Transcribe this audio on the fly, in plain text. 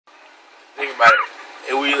Think about it.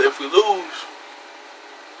 If we lose,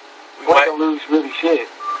 we We're might gonna lose really shit.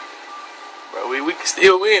 Bro, we can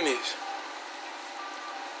still win this.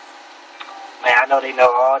 Man, I know they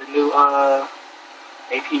know all the new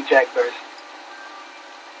AP Jack verse.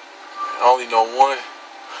 I only know one.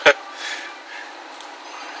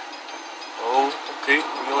 Oh, okay. We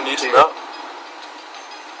gonna need some help.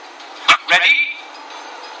 Ready?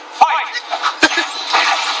 Fight!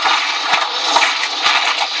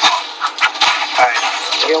 Alright,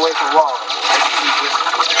 stay away from the wall.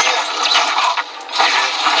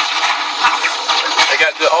 They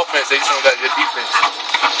got good offense, they just don't got good defense.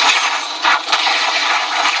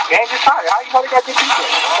 Game just started. How you know they got good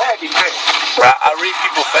defense? Bad defense. Bro, I read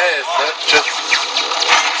people fast, bro. Just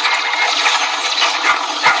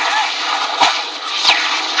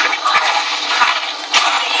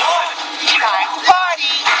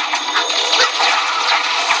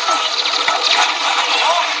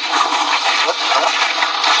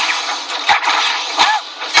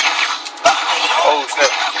oh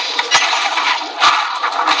snap.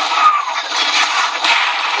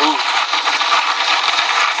 Ooh.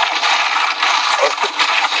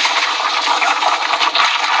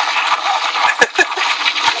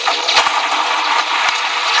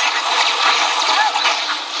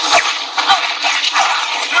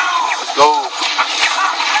 Let's go.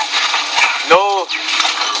 No.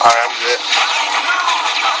 Alright, I'm good.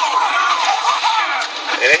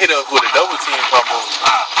 And they hit us with a double team combo.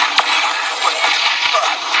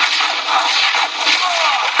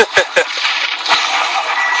 At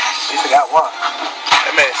least I got one.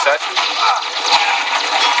 That man shot you.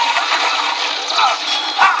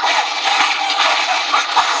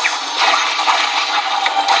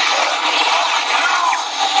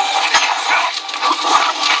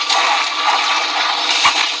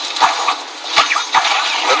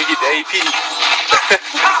 Let me get the AP.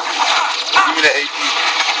 Give me the AP.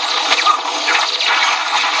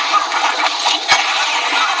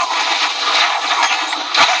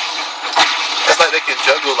 It's like they can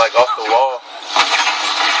juggle like off the wall.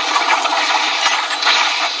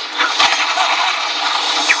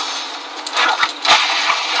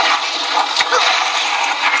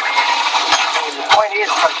 The point is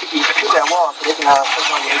to keep you to that wall so they can push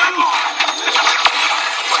on your AP.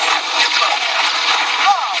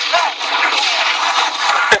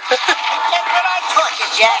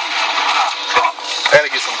 I gotta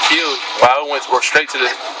get some kills. Wow, I went straight to the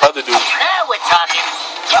other dude. Now we're talking.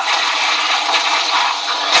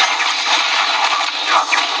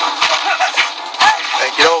 Hey,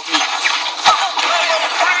 get off me.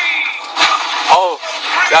 Oh,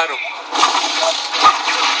 got him.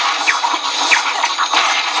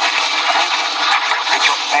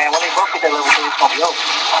 Man, when they both get that level 3, it's gonna be over.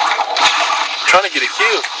 Trying to get a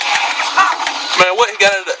kill. Man, what he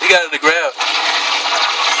got at the grab?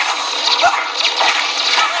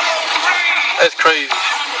 That's crazy.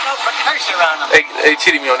 They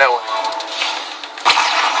cheated me on that one.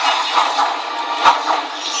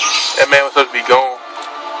 That man was supposed to be gone.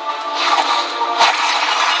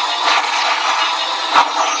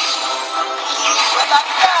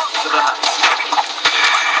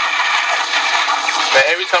 Man,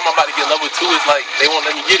 every time I'm about to get level 2, it's like they won't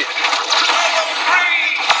let me get it.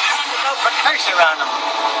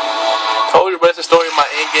 Told you, bro, it's the story of my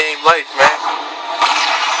in-game life, man.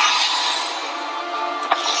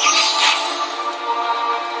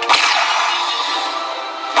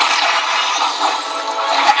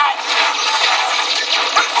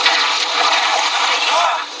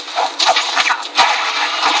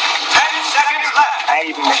 I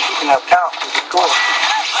ain't even been keeping up count with the score. I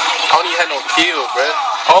don't even have no kill, bro.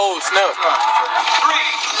 Oh, snap. 3,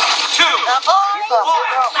 2, 1.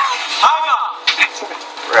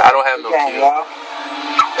 Bro, I don't have no kill.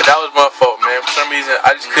 And that was my fault, man. For some reason,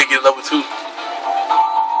 I just couldn't get level 2.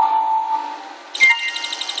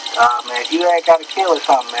 Man, if you ain't got a kill or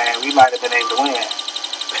something, man, we might have been able to win.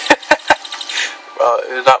 Bro,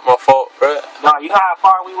 it's not my fault, bro. No, you know how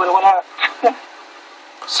far we would have went up?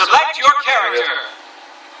 Select your character.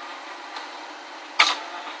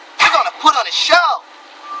 You're gonna put on a show.